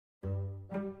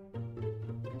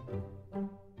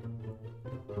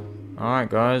Alright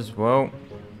guys, well,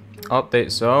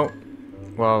 update's out.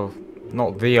 Well,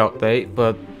 not the update,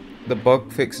 but the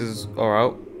bug fixes are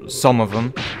out. Some of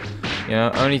them. Yeah,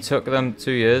 only took them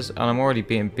 2 years, and I'm already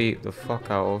being beat the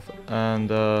fuck out of. And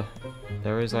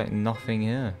there is like nothing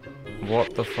here.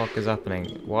 What the fuck is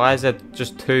happening? Why is there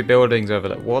just 2 buildings over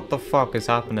there? What the fuck is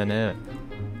happening here?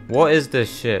 What is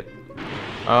this shit?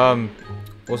 Also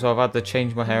I've had to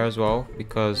change my hair as well,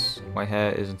 because my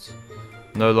hair isn't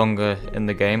no longer in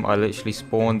the game. I literally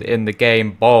spawned in the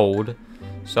game bald.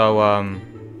 So,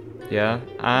 yeah.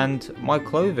 And my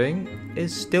clothing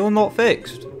is still not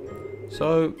fixed.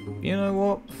 So, you know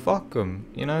what? Fuck them.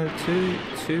 You know,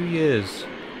 two years.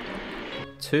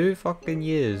 2 fucking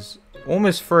years.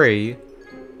 Almost 3.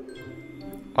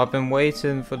 I've been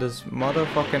waiting for this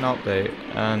motherfucking update.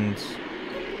 And,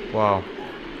 wow.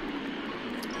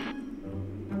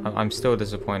 I'm still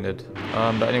disappointed.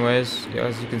 But anyways, yeah,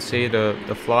 as you can see,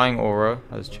 the flying aura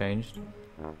has changed.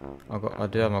 I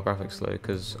do have my graphics low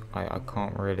because I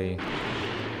can't really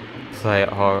play at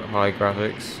high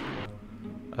graphics.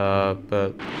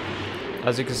 But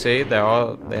as you can see, there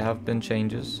have been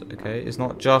changes. Okay, it's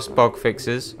not just bug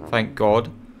fixes, thank God.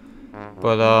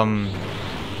 But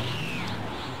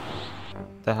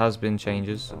there has been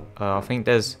changes. I think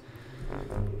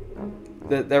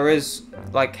there is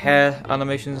like hair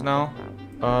animations now.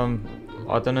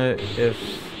 I don't know if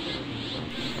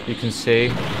you can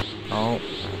see. Oh,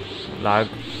 lag.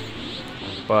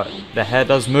 But the hair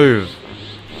does move.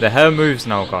 The hair moves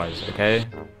now, guys. Okay.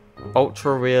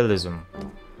 Ultra realism.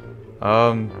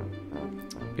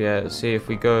 Yeah. See if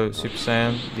we go Super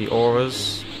Saiyan, the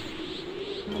auras.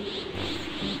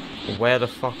 Where the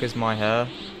fuck is my hair?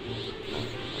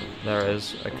 There it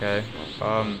is. Okay.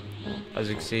 As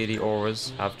you can see, the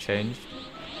auras have changed.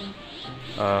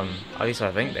 At least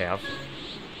I think they have.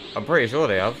 I'm pretty sure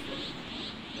they have.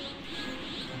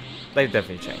 They've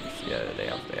definitely changed. Yeah, they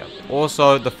have.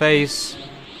 Also, the face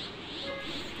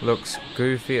looks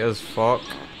goofy as fuck.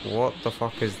 What the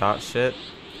fuck is that shit?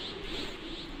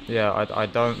 Yeah, I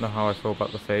don't know how I feel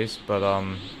about the face, but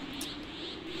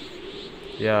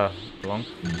yeah, long.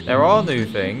 There are new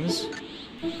things.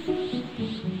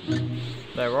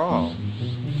 There are.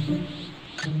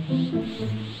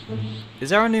 Is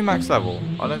there a new max level?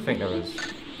 I don't think there is.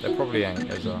 There probably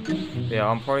ain't, is there? Yeah,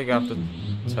 I'm probably gonna have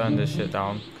to turn this shit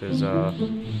down, because,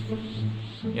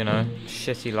 you know,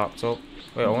 shitty laptop.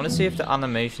 Wait, I want to see if the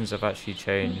animations have actually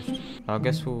changed. I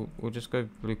guess we'll just go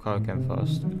Blue Kaioken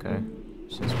first, okay?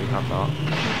 Since we have that.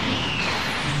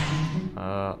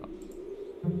 I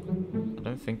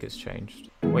don't think it's changed.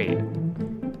 Wait.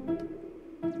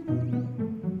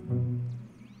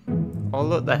 Oh,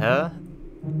 look, the hair.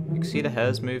 You can see the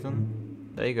hair's moving.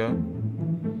 There you go.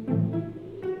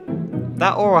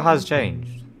 That aura has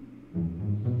changed.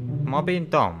 Am I being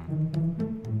dumb?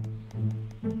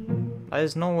 That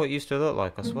is not what it used to look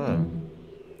like, I swear.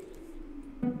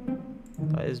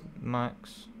 That is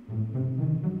max.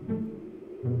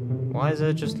 Why is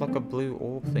there just like a blue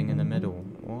orb thing in the middle?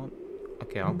 What?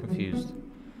 Okay, I'm confused.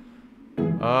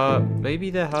 Maybe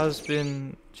there has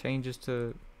been changes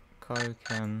to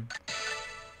Kaioken.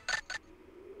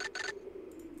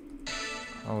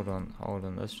 Hold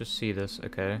on, let's just see this,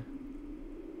 okay.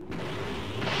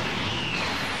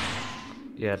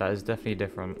 Yeah, that is definitely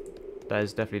different.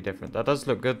 That does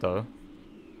look good though.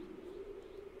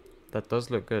 That does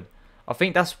look good. I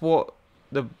think that's what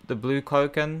the Blue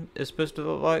Kaioken is supposed to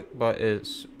look like, but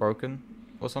it's broken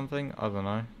or something. I don't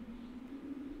know.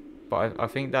 But I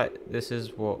think that this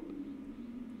is what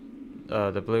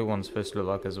the blue one's supposed to look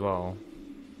like as well.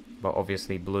 But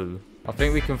obviously blue. I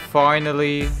think we can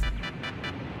finally...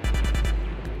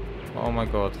 Oh my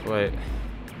god, wait.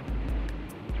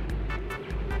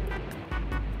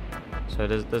 So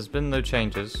there's been no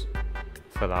changes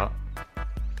for that.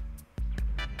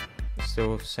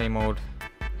 Still same old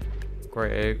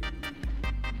Great Ape,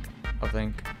 I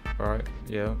think. Right,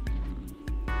 yeah.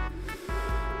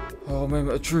 Oh,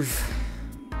 moment of truth.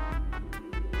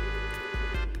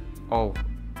 Oh.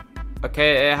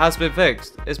 Okay, it has been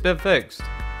fixed. It's been fixed.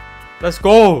 Let's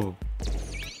go!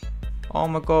 Oh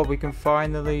my god, we can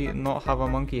finally not have a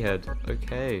monkey head.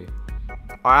 Okay.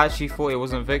 I actually thought it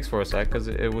wasn't fixed for a sec, because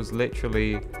it was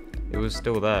literally... It was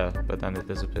still there, but then it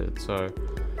disappeared, so...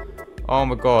 Oh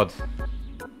my god.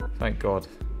 Thank god.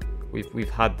 We've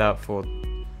had that for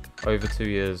over 2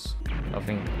 years. I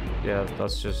think, yeah,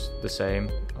 that's just the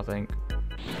same, I think.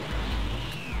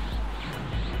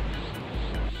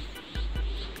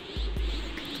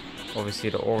 Obviously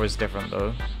the aura is different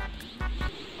though.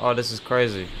 Oh, this is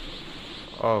crazy.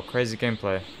 Oh, crazy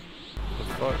gameplay. The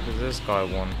fuck does this guy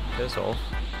want? Piss off.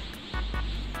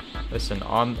 Listen,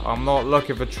 I'm not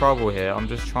looking for trouble here. I'm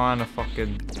just trying to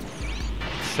fucking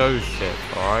show shit,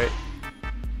 alright?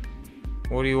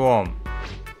 What do you want?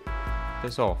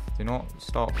 Piss off. Do not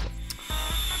start.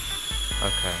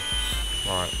 Okay.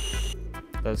 Right.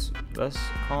 Let's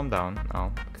calm down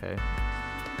now. Okay.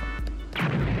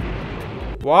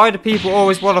 Why do people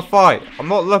always want to fight? I'm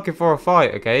not looking for a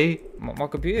fight, okay? My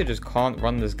computer just can't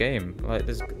run this game. Like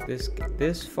this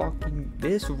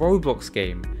Roblox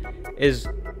game is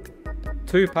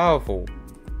too powerful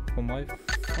for my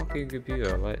fucking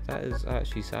computer. Like that is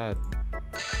actually sad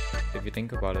if you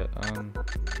think about it.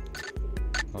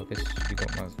 Well, I guess you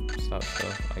got my stats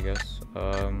there, I guess.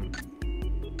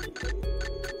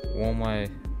 What am I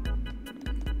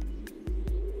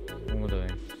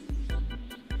doing?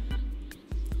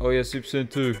 Oh yeah, Super Saiyan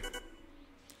 2.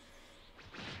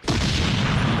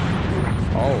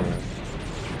 Oh.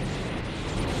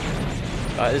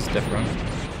 That is different.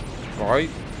 Right?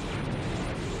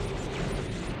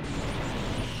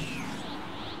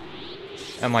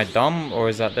 Am I dumb or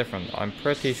is that different? I'm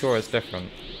pretty sure it's different.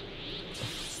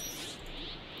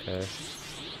 Okay.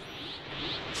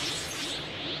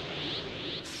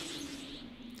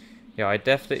 Yeah, I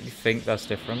definitely think that's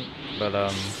different, but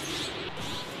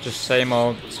just same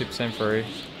old Super Saiyan 3.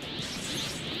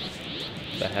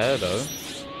 The hair though,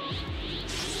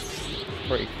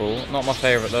 pretty cool. Not my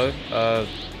favorite though.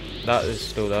 That is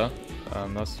still there.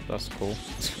 That's cool.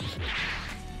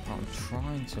 I'm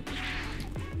trying to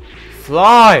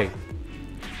fly,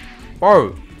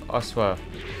 bro. I swear,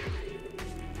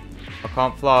 I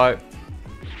can't fly.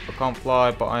 I can't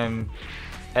fly, but I'm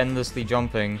endlessly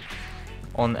jumping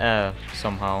on air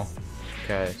somehow.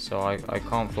 Okay, so I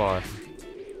can't fly.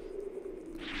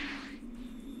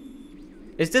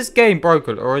 Is this game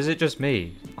broken or is it just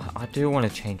me? I do want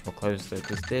to change my clothes though,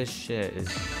 because this shit is...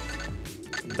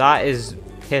 That is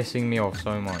pissing me off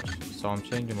so much. So I'm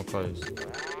changing my clothes.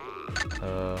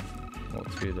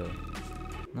 What to do though?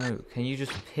 No, can you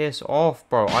just piss off,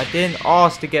 bro? I didn't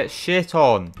ask to get shit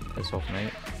on. Piss off,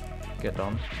 mate. Get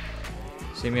done.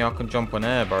 See me, I can jump on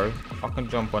air, bro. I can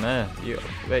jump on air. You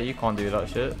can't do that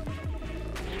shit.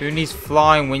 Who needs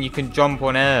flying when you can jump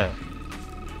on air?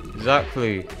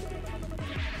 Exactly.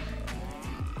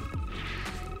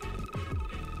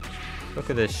 Look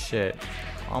at this shit.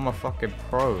 I'm a fucking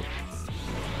pro.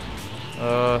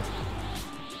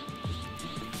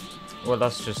 Well,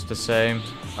 that's just the same,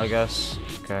 I guess.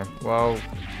 Okay, well,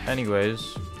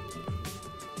 anyways.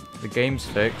 The game's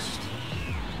fixed,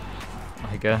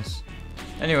 I guess.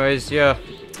 Anyways, yeah.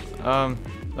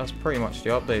 That's pretty much the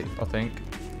update, I think.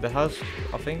 I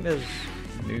think there's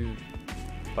new,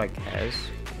 like, hairs.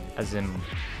 As in,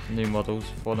 new models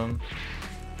for them.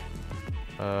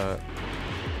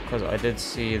 Because I did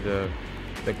see the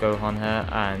Gohan hair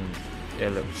and it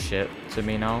looks shit to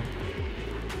me now.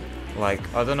 Like,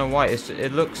 I don't know why,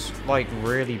 it looks like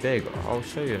really big. I'll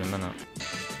show you in a minute.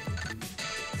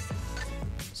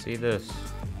 See this?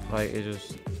 Like, it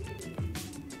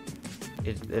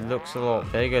looks a lot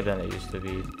bigger than it used to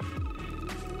be.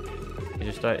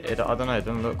 I don't know, it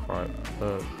doesn't look right.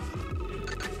 But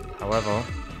however,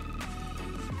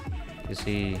 you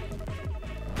see,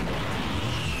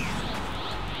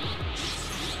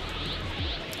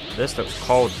 this looks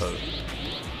cold though.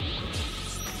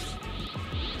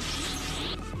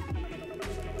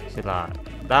 See that?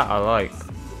 That I like.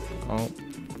 Oh,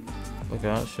 look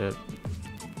at that shit.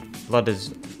 Blood is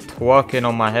twerking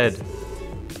on my head.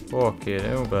 Fucking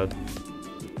hell, bud.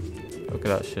 Look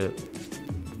at that shit.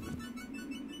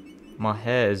 My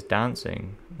hair is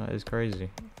dancing. That is crazy.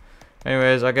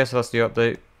 Anyways, I guess that's the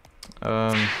update.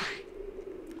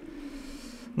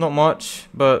 Not much,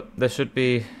 but there should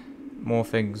be more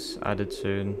things added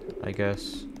soon, I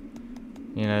guess.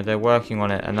 You know, they're working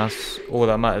on it, and that's all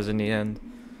that matters in the end.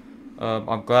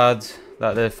 I'm glad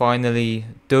that they're finally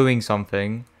doing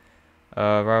something,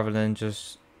 rather than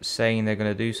just saying they're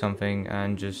gonna do something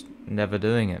and just never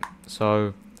doing it.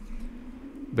 So,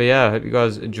 but yeah, I hope you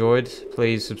guys enjoyed.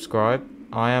 Please subscribe.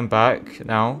 I am back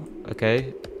now.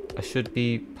 Okay, I should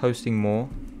be posting more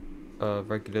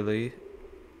regularly.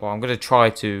 Well, I'm gonna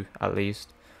try to at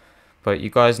least. But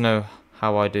you guys know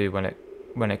how I do when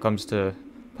it comes to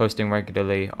posting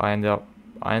regularly. I end up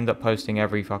posting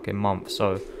every fucking month.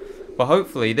 So, but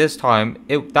hopefully this time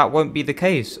that won't be the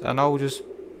case, and I'll just,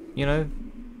 you know,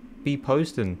 be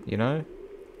posting. You know,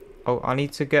 I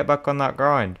need to get back on that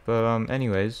grind. But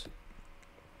anyways,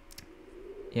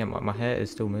 yeah, my hair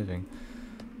is still moving.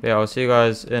 But yeah, I'll see you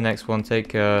guys in the next one. Take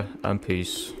care and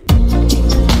peace.